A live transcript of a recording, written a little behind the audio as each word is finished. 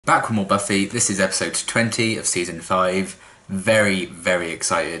back with more Buffy. This is episode 20 of season 5. Very, very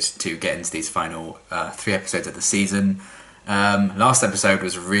excited to get into these final 3 episodes of the season. Last episode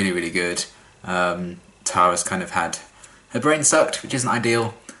was really, really good. Tara's kind of had her brain sucked, which isn't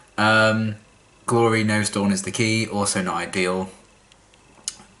ideal. Glory knows Dawn is the key, also not ideal.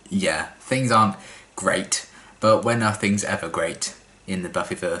 Yeah, things aren't great, but when are things ever great in the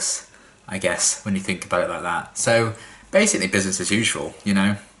Buffyverse, I guess, when you think about it like that. So basically business as usual, you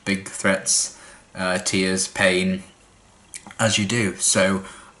know, big threats, tears, pain, as you do. So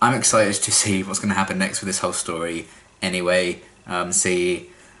I'm excited to see what's going to happen next with this whole story anyway, see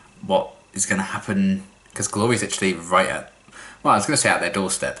what is going to happen, because Glory's actually right at, well, I was going to say at their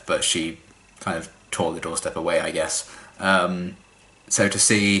doorstep, but she kind of tore the doorstep away, I guess. So to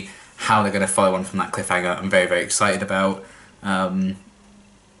see how they're going to follow on from that cliffhanger, I'm very, very excited about. And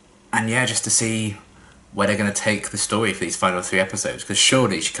yeah, just to see where they're going to take the story for these final 3 episodes, because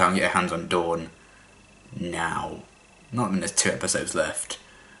surely she can't get her hands on Dawn now. Not when there's 2 episodes left.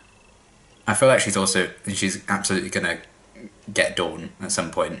 I feel like she's absolutely going to get Dawn at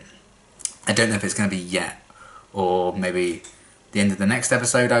some point. I don't know if it's going to be yet, or maybe the end of the next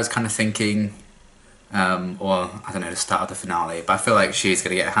episode, I was kind of thinking, or I don't know, the start of the finale, but I feel like she's going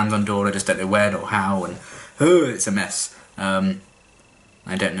to get her hands on Dawn. I just don't know when or how, and it's a mess. I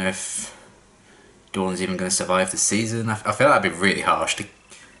don't know if Dawn's even going to survive the season. I feel like that'd be really harsh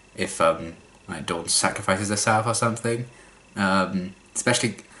if like Dawn sacrifices herself or something.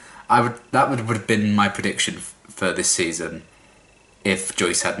 Especially, that would have been my prediction for this season if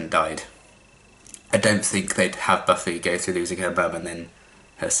Joyce hadn't died. I don't think they'd have Buffy go through losing her mum and then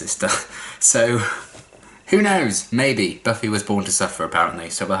her sister. So, who knows? Maybe. Buffy was born to suffer, apparently,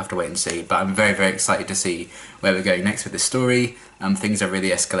 so we'll have to wait and see. But I'm very, very excited to see where we're going next with this story. Things are really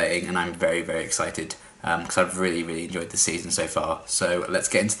escalating, and I'm very, very excited, because I've really, really enjoyed the season so far. So, let's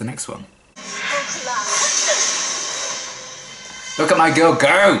get into the next one. Look at my girl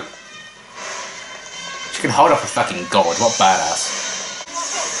go! She can hold up a fucking god. What badass.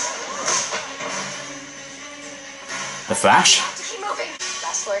 The Flash? Keep moving.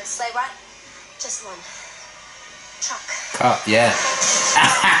 Last word, sleigh ride. Just one. Truck. Cut, yeah.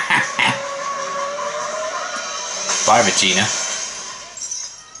 Bye, Regina.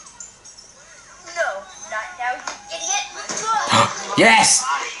 No, not now, you idiot. Yes!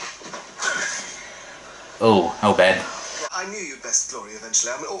 Oh, Ben. I knew you'd best Glory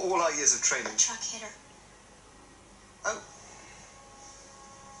eventually. I mean, all our years of training. Truck hit her. Oh.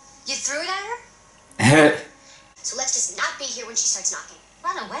 You threw it at her? So let's just not be here when she starts knocking.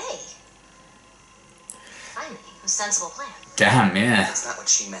 Run away. Finally, a sensible plan. Damn, yeah. That's not what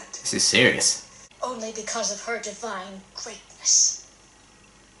she meant. This is serious. Only because of her divine greatness.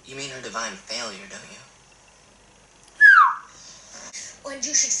 You mean her divine failure, don't you? And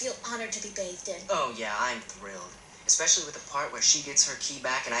you should feel honored to be bathed in. Oh yeah, I'm thrilled. Especially with the part where she gets her key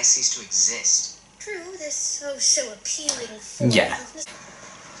back and I cease to exist. True, this so appealing form. Yeah.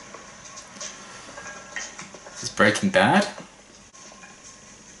 Is Breaking Bad?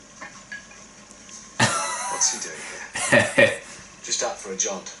 What's he doing here? Just out for a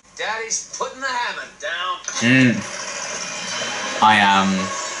jaunt. Daddy's putting the hammer down. I am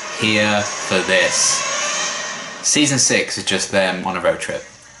here for this. Season 6 is just them on a road trip.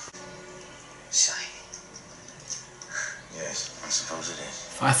 Shiny. Yes, I suppose it is.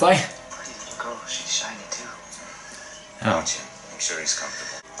 Firefly? Pretty little girl, she's shiny too. Oh. I'm sure he's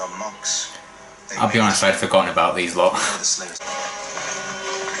comfortable. The monks. I'll be honest, I'd forgotten about these lot. The Slayers.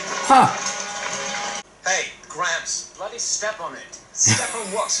 Huh. Hey, Gramps, bloody step on it. Step on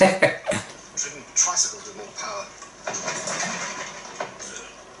what? Driven tricycles with more power.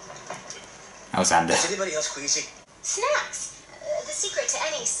 Alexander. Is anybody else queasy? Snacks. The secret to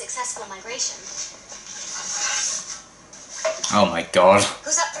any successful migration. Oh my god.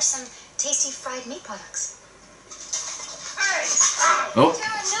 Who's up for some tasty fried meat products? Hey! Oh.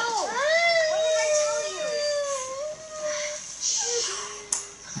 Tara, no!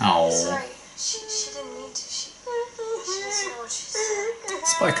 Oh. Sorry, she didn't need to. She doesn't know what she's...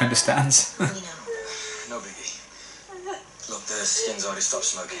 Spike understands. We know. No biggie. Look, the skin's already stopped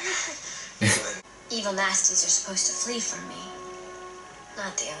smoking. Evil nasties are supposed to flee from me,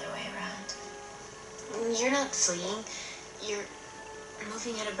 not the other way around. You're not fleeing. You're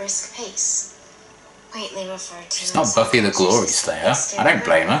moving at a brisk pace. Rightly referred to. She's not Buffy the Glory Slayer. I don't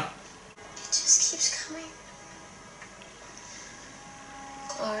blame her. It just keeps coming.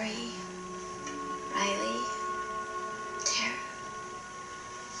 Glory, Riley, Tara.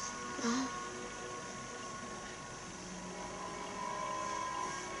 No.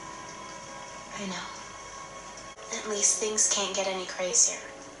 I know. At least things can't get any crazier.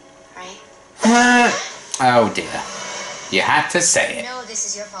 right? Oh dear. You had to say it. No, this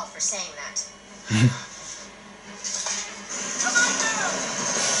is your fault for saying that.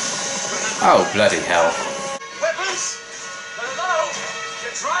 Oh, bloody hell. Weapons? Hello?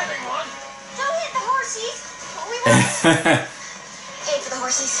 You're driving one? Don't hit the horsies! We won't! Aim for the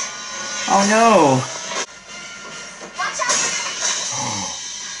horsies. Oh no. Watch out!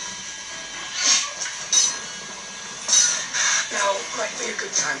 Now might be a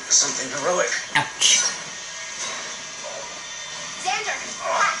good time for something heroic. Ouch. Xander,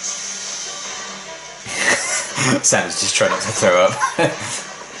 catch! Sam's just trying not to throw up.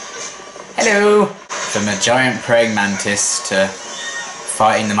 Hello! From a giant praying mantis to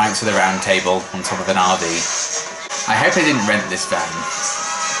fighting the Knights of the Round Table on top of an RV. I hope I didn't rent this van.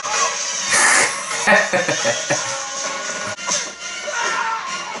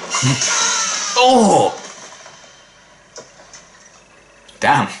 Oh!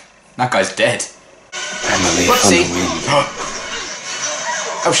 Damn, that guy's dead. Emily Whoopsie!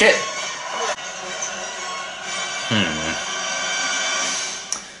 Oh shit!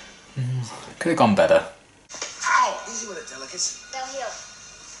 Could have gone better. Ow! Easy with it, delicates. They'll heal.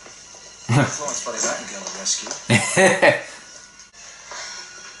 Florence buddy that can go to rescue.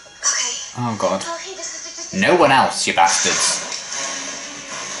 Okay. Oh god. Okay, this No one else, you bastards.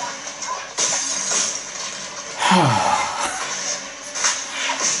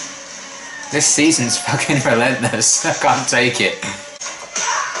 This season's fucking relentless. I can't take it.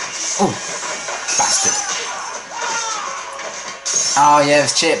 Oh, bastard. Oh yeah,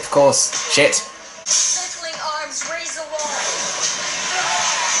 it's Chip, of course. Shit. circling arms raise a wall.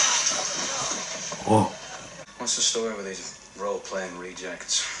 Whoa. What's the story with these role-playing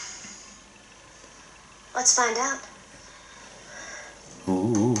rejects? Let's find out.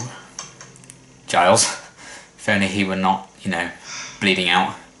 Ooh. Giles. If only he were not, bleeding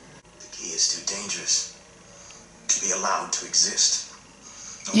out. The key is too dangerous to be allowed to exist.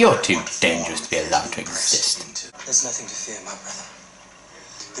 No You're matter too what dangerous form to be it allowed is to pressed exist. into. There's nothing to fear, my brother.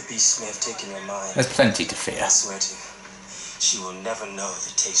 The beast may have taken your mind. There's plenty to fear. I swear to you, she will never know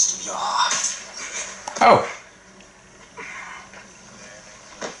the taste of your heart. Oh.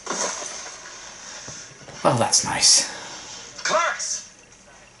 Well, that's nice. Clerks!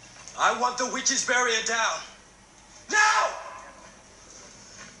 I want the witch's barrier down. Now!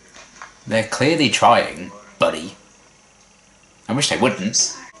 They're clearly trying, buddy. I wish they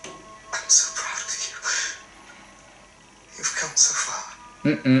wouldn't. I'm so proud of you. You've come so far.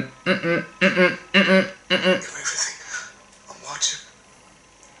 You're everything a watcher.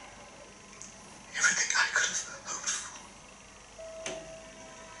 Everything I could have hoped for.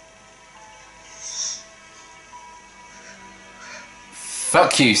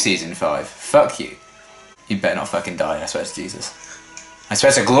 Fuck you, season 5. Fuck you. You better not fucking die, I swear to Jesus. I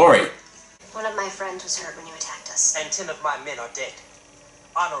swear to glory. One of my friends was hurt when you attacked us. And 10 of my men are dead.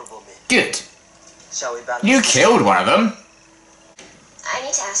 Honorable men. Good. Shall we balance? You killed one of them. I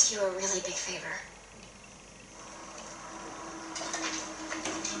need to ask you a really big favor.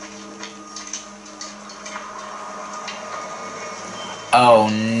 Oh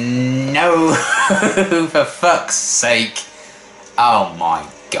no. For fuck's sake. Oh my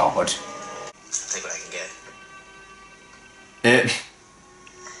god. Take what I can get.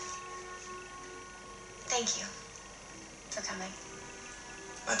 Thank you for coming.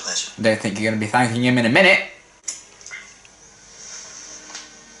 My pleasure. Don't think you're going to be thanking him in a minute.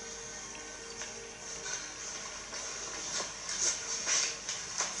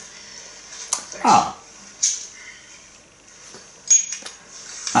 Ah.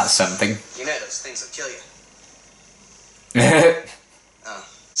 That's something. You know those things will kill you.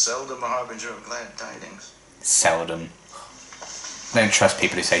 Seldom a harbinger of glad tidings. Seldom. I don't trust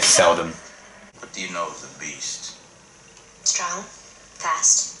people who say seldom. What do you know of the beast? Strong,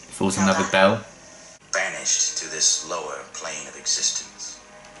 fast. Falls in love with Belle. Banished to this lower plane of existence.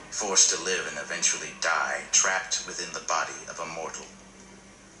 Forced to live and eventually die, trapped within the body of a mortal.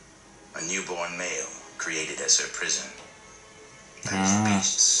 A newborn male created as her prison. That is the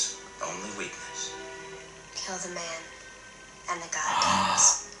beast's only weakness. Kill the man, and the god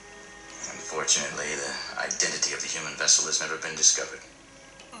dies. Unfortunately, the identity of the human vessel has never been discovered.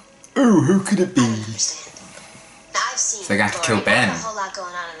 Oh, who could it I don't understand. Now, I've seen So they're gonna have to kill Glory. Ben. There's a whole lot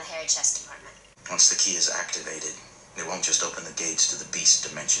going on in the hairy chest department. Once the key is activated, it won't just open the gates to the beast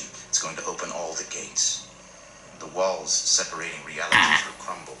dimension. It's going to open all the gates. The walls separating realities will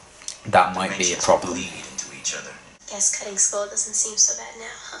crumble. That might be a Dimensions problem. will bleed into each other. Guess cutting skull doesn't seem so bad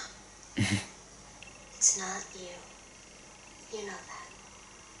now, huh? It's not you. You know that.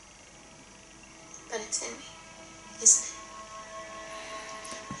 But it's in me, isn't it?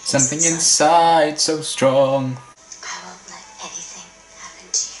 Something inside so strong. I won't let anything happen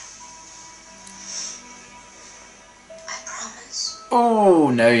to you. I promise. Oh,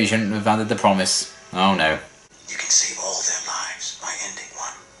 no, you shouldn't have ended the promise. Oh, no. You can save all their lives by ending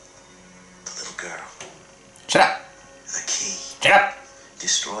one. The little girl. Shut up. The key. Shut up.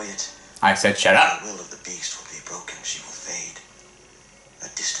 Destroy it. I said shut up. The will of the beast will be broken. She will fade. A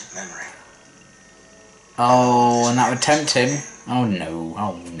distant memory. Oh, and that would tempt him. Oh, no.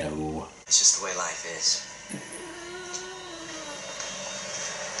 Oh, no. It's just the way life is.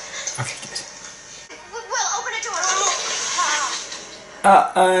 Okay, give it. Will, open a door.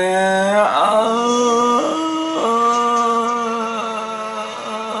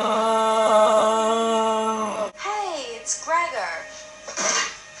 Hey, it's Gregor.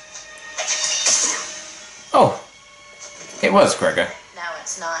 Oh, it was Gregor. No,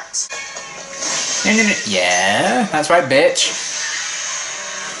 it's not. No. Yeah, that's right, bitch.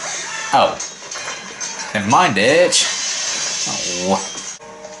 Oh. Never mind, bitch. Oh.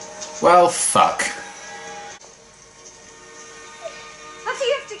 Well, fuck. Buffy,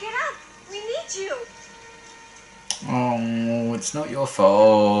 you have to get up. We need you. Oh, it's not your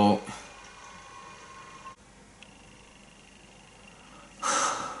fault.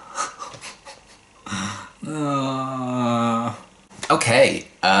 Okay,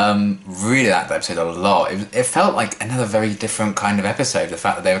 really liked that episode a lot. It felt like another very different kind of episode. The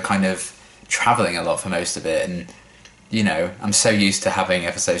fact that they were kind of travelling a lot for most of it, and you know, I'm so used to having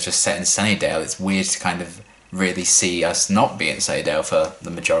episodes just set in Sunnydale. It's weird to kind of really see us not be in Sunnydale for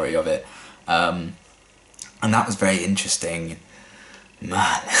the majority of it, and that was very interesting.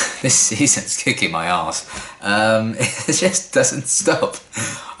 Man, this season's kicking my ass. It just doesn't stop.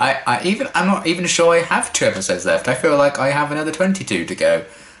 I'm not even sure I have 2 episodes left. I feel like I have another 22 to go.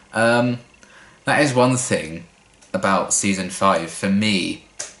 That is one thing about season 5 for me.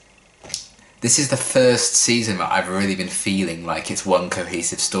 This is the first season where I've really been feeling like it's one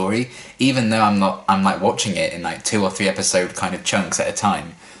cohesive story, even though I'm like watching it in like 2 or 3 episode kind of chunks at a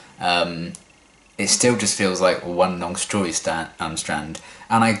time. It still just feels like one long story strand.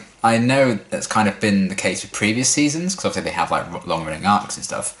 And I know that's kind of been the case with previous seasons, because obviously they have like long running arcs and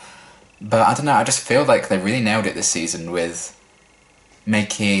stuff. But I don't know, I just feel like they really nailed it this season with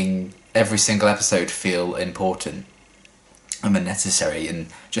making every single episode feel important and necessary, and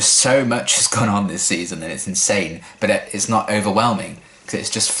just so much has gone on this season and it's insane, but it's not overwhelming because it's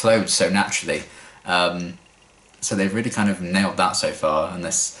just flowed so naturally. So they've really kind of nailed that so far, and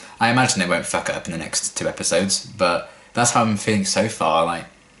I imagine they won't fuck it up in the next 2 episodes, but that's how I'm feeling so far. Like,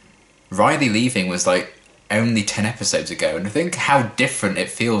 Riley leaving was like only 10 episodes ago, and I think how different it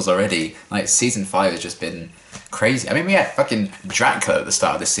feels already. Like, season 5 has just been crazy. I mean, we had fucking Dracula at the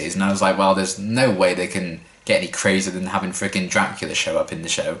start of this season, and I was like, well, there's no way they can get any crazier than having freaking Dracula show up in the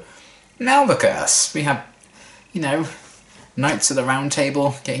show. Now look at us. We have, you know, Knights of the Round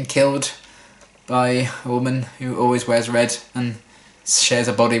Table getting killed by a woman who always wears red and shares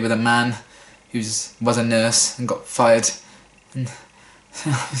a body with a man who was a nurse and got fired. And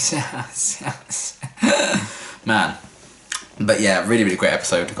man. But yeah, really, really great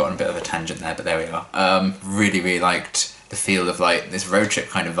episode. Got on a bit of a tangent there, but there we are. Really, really liked the feel of like this road trip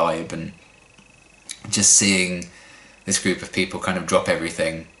kind of vibe, and just seeing this group of people kind of drop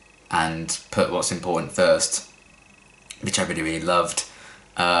everything and put what's important first, which I really, really loved.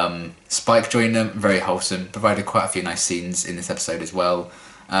 Spike joined them, very wholesome, provided quite a few nice scenes in this episode as well.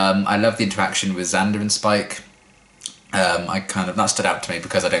 I love the interaction with Xander and Spike. That stood out to me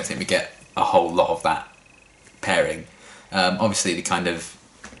because I don't think we get a whole lot of that pairing. Obviously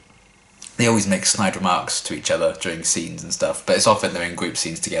they always make snide remarks to each other during scenes and stuff, but it's often they're in group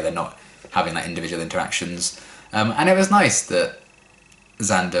scenes together, not having like individual interactions. And it was nice that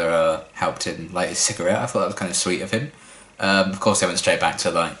Xander helped him light his cigarette. I thought that was kind of sweet of him. Of course, they went straight back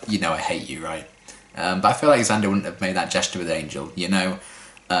to like, you know, I hate you, right? But I feel like Xander wouldn't have made that gesture with Angel, you know?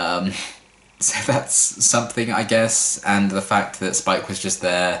 So that's something, I guess. And the fact that Spike was just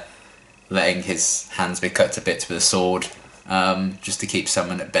there, letting his hands be cut to bits with a sword, just to keep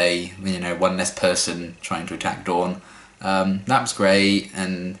someone at bay, you know, one less person trying to attack Dawn. That was great,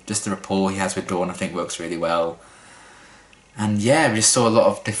 and just the rapport he has with Dawn, I think, works really well. And yeah, we just saw a lot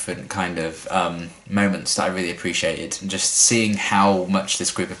of different kind of moments that I really appreciated, and just seeing how much this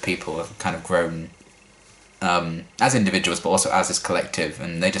group of people have kind of grown as individuals, but also as this collective,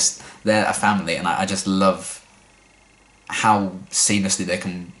 and they're a family, and I just love how seamlessly they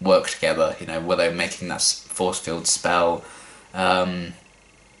can work together, you know, whether they're making that force field spell,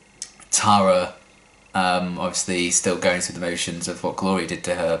 Tara, obviously still going through the motions of what Glory did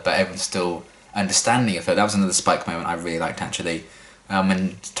to her, but everyone's still understanding of her. That was another Spike moment I really liked, actually.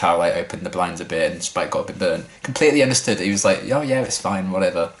 when Tara opened the blinds a bit and Spike got a bit burnt. Completely understood it. He was like, oh yeah, it's fine,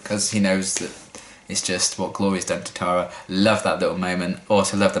 whatever, because he knows that it's just what Glory's done to Tara. Love that little moment.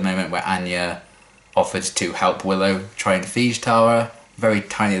 Also love the moment where Anya offered to help Willow try and feed Tara. Very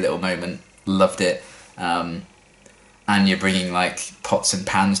tiny little moment. Loved it. Anya bringing like pots and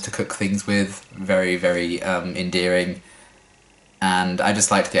pans to cook things with. Very, very endearing. And I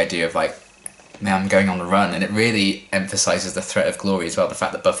just liked the idea of like, now I'm going on the run, and it really emphasises the threat of Glory as well. The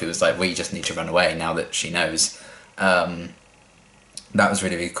fact that Buffy was like, we just need to run away now that she knows. That was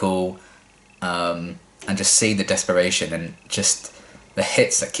really, really cool. And just see the desperation and just the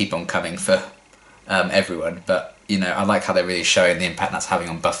hits that keep on coming for everyone. But, you know, I like how they're really showing the impact that's having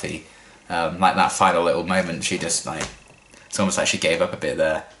on Buffy. Like that final little moment, she just like, it's almost like she gave up a bit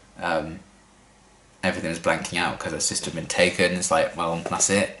there. Everything was blanking out because her sister had been taken. It's like, well, that's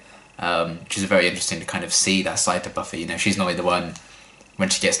it. Which is very interesting to kind of see that side to Buffy. You know, she's normally the one, when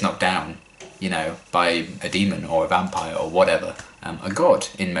she gets knocked down, you know, by a demon or a vampire or whatever, a god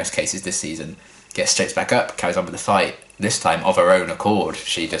in most cases this season, gets straight back up, carries on with the fight. This time, of her own accord,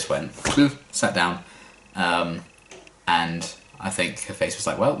 she just went, sat down, and I think her face was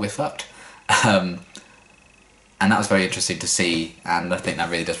like, well, we're fucked. And that was very interesting to see, and I think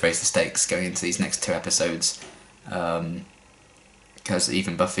that really does raise the stakes going into these next 2 episodes. Because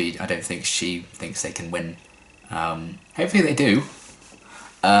even Buffy, I don't think she thinks they can win. Hopefully they do.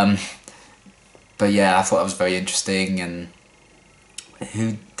 But yeah, I thought that was very interesting. And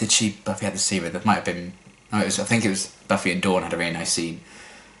who did Buffy had the scene with? It might have been, I think it was Buffy and Dawn had a really nice scene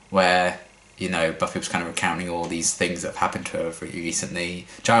where, you know, Buffy was kind of recounting all these things that have happened to her really recently.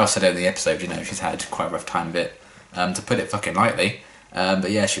 Giles said in the episode, you know, she's had quite a rough time of it, to put it fucking lightly.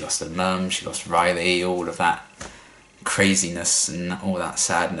 But yeah, she lost her mum, she lost Riley, all of that craziness and all that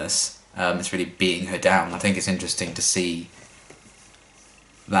sadness. It's really beating her down. I think it's interesting to see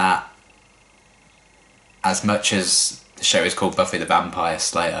that as much as the show is called Buffy the Vampire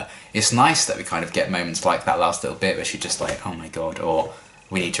Slayer, it's nice that we kind of get moments like that last little bit where she's just like, oh my god, or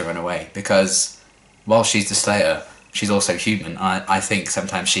we need to run away. Because while she's the Slayer, she's also human. I think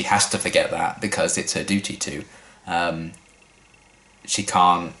sometimes she has to forget that because it's her duty to. She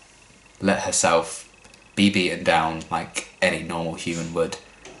can't let herself be beaten down like any normal human would,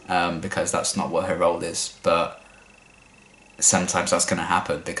 because that's not what her role is. But sometimes that's going to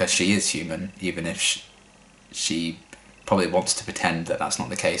happen because she is human, even if she probably wants to pretend that that's not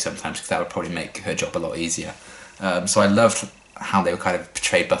the case sometimes, because that would probably make her job a lot easier. So I loved how they kind of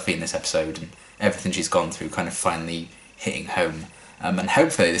portrayed Buffy in this episode, and everything she's gone through kind of finally hitting home. And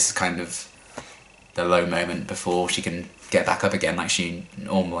hopefully this is kind of the low moment before she can get back up again like she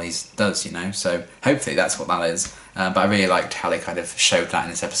always does, you know. So hopefully that's what that is. But I really liked how they kind of showed that in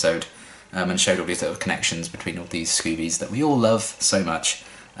this episode, and showed all these little connections between all these Scoobies that we all love so much.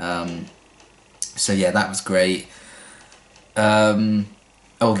 So yeah, that was great. Oh,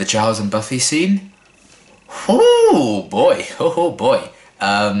 the Giles and Buffy scene. Oh boy, oh boy.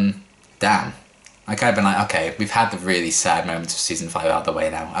 Damn. I kind of been like, okay, we've had the really sad moments of season 5 out of the way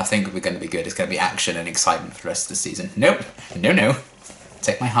now. I think we're going to be good. It's going to be action and excitement for the rest of the season. Nope. No.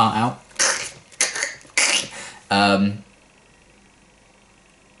 Take my heart out.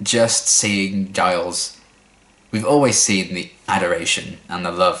 Just seeing Giles. We've always seen the adoration and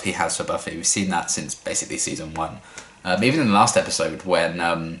the love he has for Buffy. We've seen that since basically season 1. Even in the last episode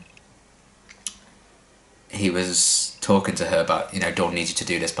when he was talking to her about, you know, Dawn needs you to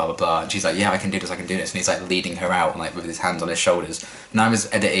do this, blah blah blah, and she's like, yeah, I can do this, and he's like leading her out, like with his hands on his shoulders. And I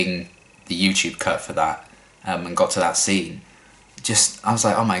was editing the YouTube cut for that, and got to that scene. I was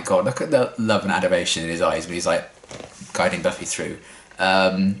like, oh my god, look at the love and adoration in his eyes when he's like guiding Buffy through,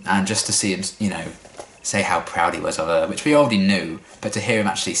 and just to see him, you know, say how proud he was of her, which we already knew, but to hear him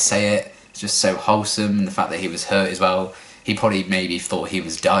actually say it, it's just so wholesome. And the fact that he was hurt as well, he probably maybe thought he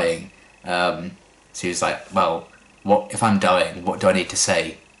was dying. So he was like, well, what if I'm dying, what do I need to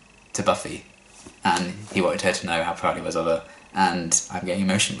say to Buffy? And he wanted her to know how proud he was of her. And I'm getting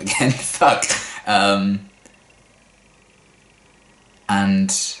emotional again. Fuck.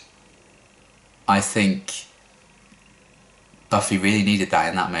 And I think Buffy really needed that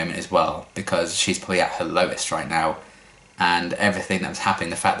in that moment as well, because she's probably at her lowest right now. And everything that was happening,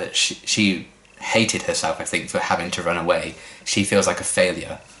 the fact that she hated herself, I think, for having to run away. She feels like a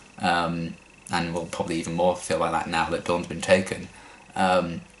failure. And will probably even more feel like that now that Dawn's been taken.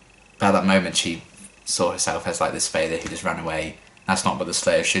 But at that moment she saw herself as like this failure who just ran away. That's not what the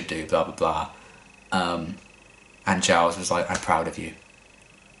Slayer should do, blah blah blah. And Giles was like, I'm proud of you.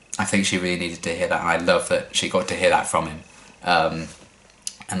 I think she really needed to hear that, and I love that she got to hear that from him. And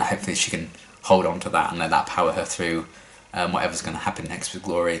hopefully she can hold on to that and let that power her through whatever's going to happen next with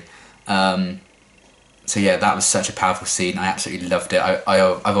Glory. So yeah, that was such a powerful scene. I absolutely loved it.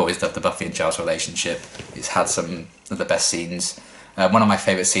 I've always loved the Buffy and Giles relationship. It's had some of the best scenes. One of my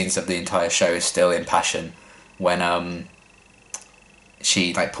favourite scenes of the entire show is still in Passion, when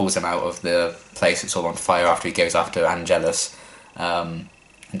she like pulls him out of the place that's all on fire after he goes after Angelus, and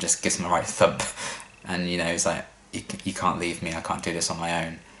just gives him a right thump. And you know, he's like, you can't leave me, I can't do this on my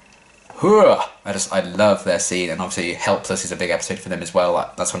own. I love their scene, and obviously Helpless is a big episode for them as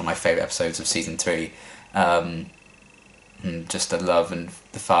well. That's one of my favourite episodes of season 3. And just the love and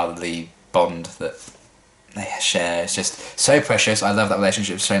the fatherly bond that they share is just so precious. I love that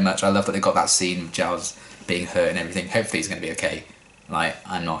relationship so much. I love that they got that scene with Giles being hurt and everything. Hopefully he's going to be okay. Like,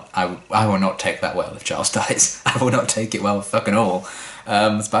 I will not take that well if Giles dies. I will not take it well fucking all.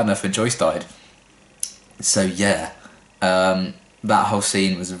 It's bad enough when Joyce died. So yeah, that whole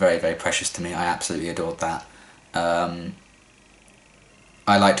scene was very, very precious to me. I absolutely adored that.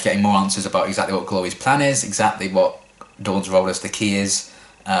 I liked getting more answers about exactly what Glory's plan is, exactly what Dawn's role as the key is,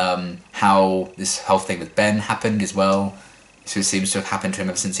 how this whole thing with Ben happened as well. So it seems to have happened to him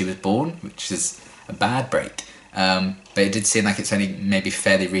ever since he was born, which is a bad break. But it did seem like it's only maybe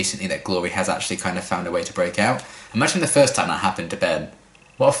fairly recently that Glory has actually kind of found a way to break out. Imagine the first time that happened to Ben.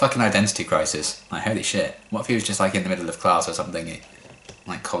 What a fucking identity crisis. Like, holy shit. What if he was just like in the middle of class or something,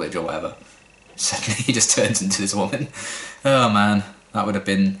 like college or whatever. Suddenly he just turns into this woman. Oh man, that would have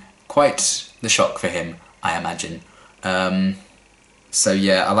been quite the shock for him, I imagine. So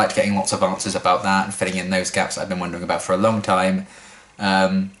yeah, I liked getting lots of answers about that and filling in those gaps I've been wondering about for a long time.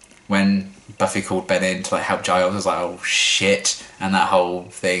 When Buffy called Ben in to like help Giles, I was like, oh shit, and that whole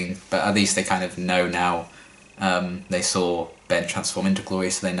thing. But at least they kind of know now. They saw Ben transform into Glory,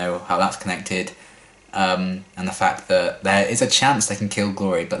 so they know how that's connected. And the fact that there is a chance they can kill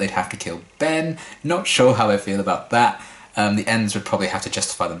Glory, but they'd have to kill Ben. Not sure how I feel about that. The ends would probably have to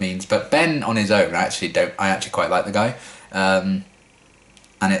justify the means, but Ben on his own, I actually quite like the guy.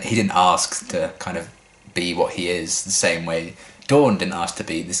 He didn't ask to kind of be what he is the same way Dawn didn't ask to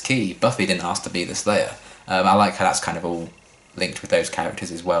be this key. Buffy didn't ask to be the Slayer. I like how that's kind of all linked with those characters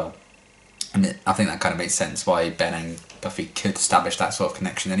as well. And I think that kind of makes sense why Ben and Buffy could establish that sort of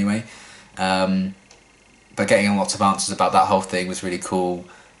connection anyway. But getting lots of answers about that whole thing was really cool.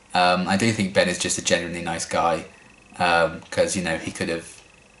 I do think Ben is just a genuinely nice guy, because, you know, he could have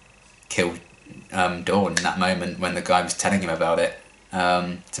killed Dawn in that moment when the guy was telling him about it,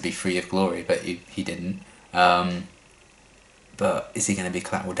 to be free of Glory, but he didn't. But is he going to be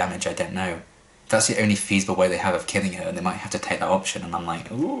collateral damage? I don't know. That's the only feasible way they have of killing her, and they might have to take that option, and I'm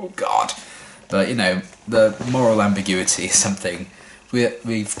like, oh god. But, you know, the moral ambiguity is something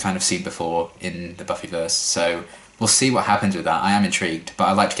we've kind of seen before in the Buffyverse, so we'll see what happens with that. I am intrigued, but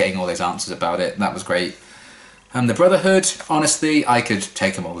I liked getting all those answers about it. That was great. The Brotherhood, honestly, I could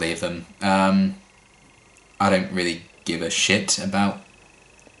take them or leave them. I don't really give a shit about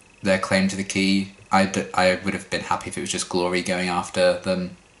their claim to the key. I would have been happy if it was just Glory going after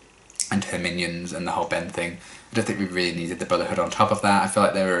them and her minions and the whole Ben thing. I don't think we really needed the Brotherhood on top of that. I feel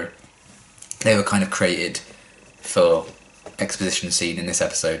like they were kind of created for exposition scene in this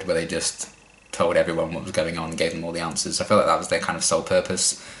episode where they just told everyone what was going on and gave them all the answers. I feel like that was their kind of sole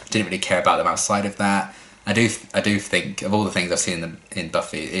purpose. Didn't really care about them outside of that. I do think of all the things I've seen in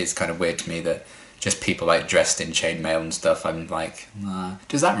Buffy, it is kind of weird to me that just people like dressed in chainmail and stuff, I'm like,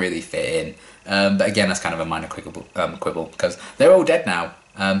 does that really fit in? But again, that's kind of a minor quibble because they're all dead now,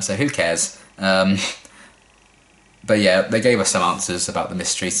 so who cares? But yeah, they gave us some answers about the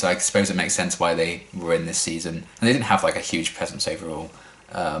mystery, so I suppose it makes sense why they were in this season. And they didn't have like a huge presence overall.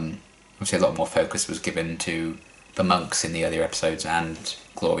 Obviously a lot more focus was given to the monks in the earlier episodes and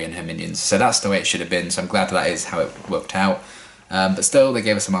Glory and her minions. So that's the way it should have been, so I'm glad that is how it worked out. But still, they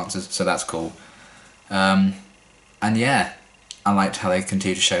gave us some answers, so that's cool. And yeah, I liked how they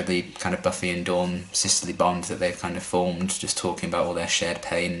continue to show the kind of Buffy and Dawn sisterly bond that they've kind of formed, just talking about all their shared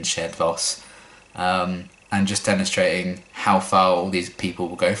pain and shared loss. And just demonstrating how far all these people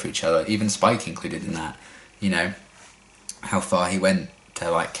will go for each other, even Spike included in that, you know, how far he went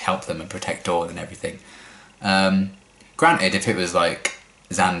to like help them and protect Dawn and everything. Granted, if it was like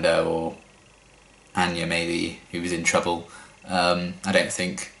Xander or Anya maybe who was in trouble, I don't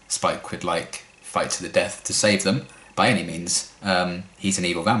think Spike would like fight to the death to save them by any means. He's an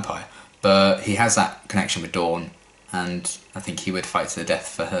evil vampire, but he has that connection with Dawn, and I think he would fight to the death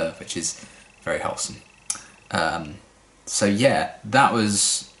for her, which is very wholesome. So yeah, that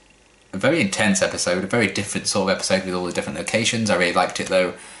was a very intense episode, a very different sort of episode with all the different locations. I really liked it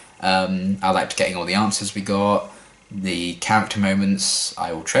though. I liked getting all the answers we got. The character moments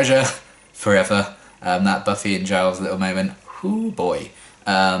I will treasure forever. That Buffy and Giles little moment, whoo boy.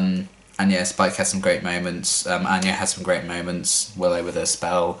 And yeah, Spike has some great moments. Anya has some great moments. Willow with her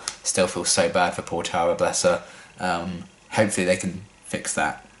spell. Still feels so bad for poor Tara, bless her. Hopefully they can fix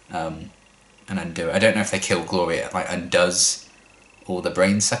that and undo it. I don't know if they kill Glory, it like undoes all the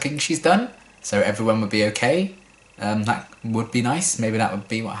brain sucking she's done, so everyone would be okay. That would be nice. Maybe that would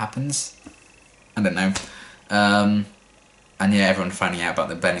be what happens. I don't know. And yeah, everyone finding out about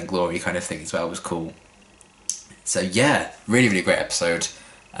the Ben and Glory kind of thing as well was cool. So yeah, really, really great episode.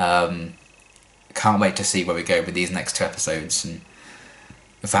 Can't wait to see where we go with these next 2 episodes. And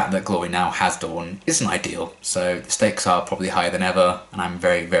the fact that Glory now has Dawn isn't ideal, so the stakes are probably higher than ever, and I'm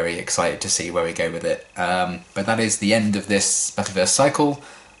very, very excited to see where we go with it. But that is the end of this Buffyverse cycle.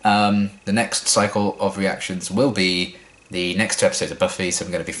 The next cycle of reactions will be the next 2 episodes of Buffy, so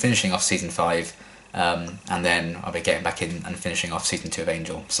I'm going to be finishing off season 5, and then I'll be getting back in and finishing off season 2 of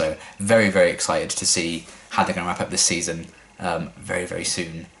Angel. So very, very excited to see how they're going to wrap up this season very, very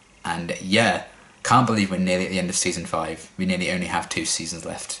soon. And yeah, can't believe we're nearly at the end of season 5. We nearly only have 2 seasons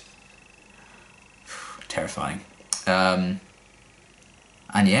left. Terrifying. And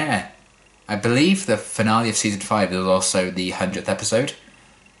yeah, I believe the finale of season 5 is also the 100th episode.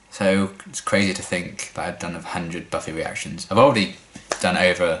 So it's crazy to think that I've done 100 Buffy reactions. I've already done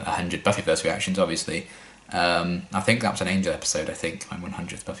over 100 Buffyverse reactions, obviously. I think that was an Angel episode, I think, my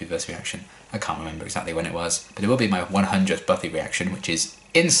 100th Buffyverse reaction. I can't remember exactly when it was, but it will be my 100th Buffy reaction, which is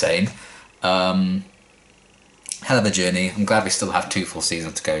insane. Hell of a journey. I'm glad we still have 2 full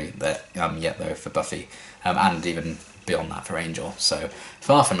seasons to go there, yet though, for Buffy, and even beyond that for Angel. So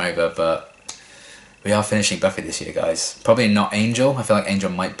far from over, but we are finishing Buffy this year, guys. Probably not Angel. I feel like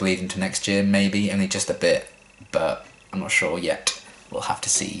Angel might bleed into next year, maybe, only just a bit, but I'm not sure yet. We'll have to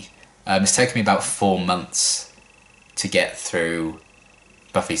see. It's taken me about 4 months to get through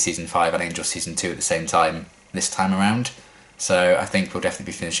Buffy season 5 and Angel season 2 at the same time, this time around. So I think we'll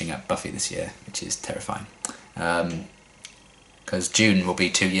definitely be finishing up Buffy this year, which is terrifying. Because June will be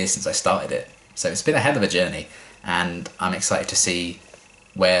 2 years since I started it. So it's been a hell of a journey, and I'm excited to see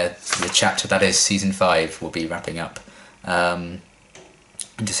where the chapter that is season 5 will be wrapping up, and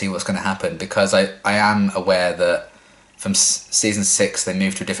to see what's going to happen, because I am aware that from season 6 they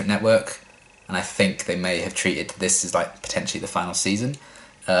moved to a different network, and I think they may have treated this as like potentially the final season.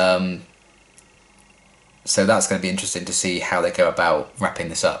 So that's going to be interesting to see how they go about wrapping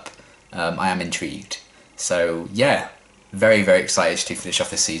this up. I am intrigued. So yeah, very, very excited to finish off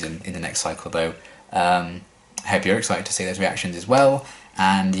this season in the next cycle though. I hope you're excited to see those reactions as well.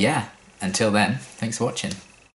 And yeah, until then, thanks for watching.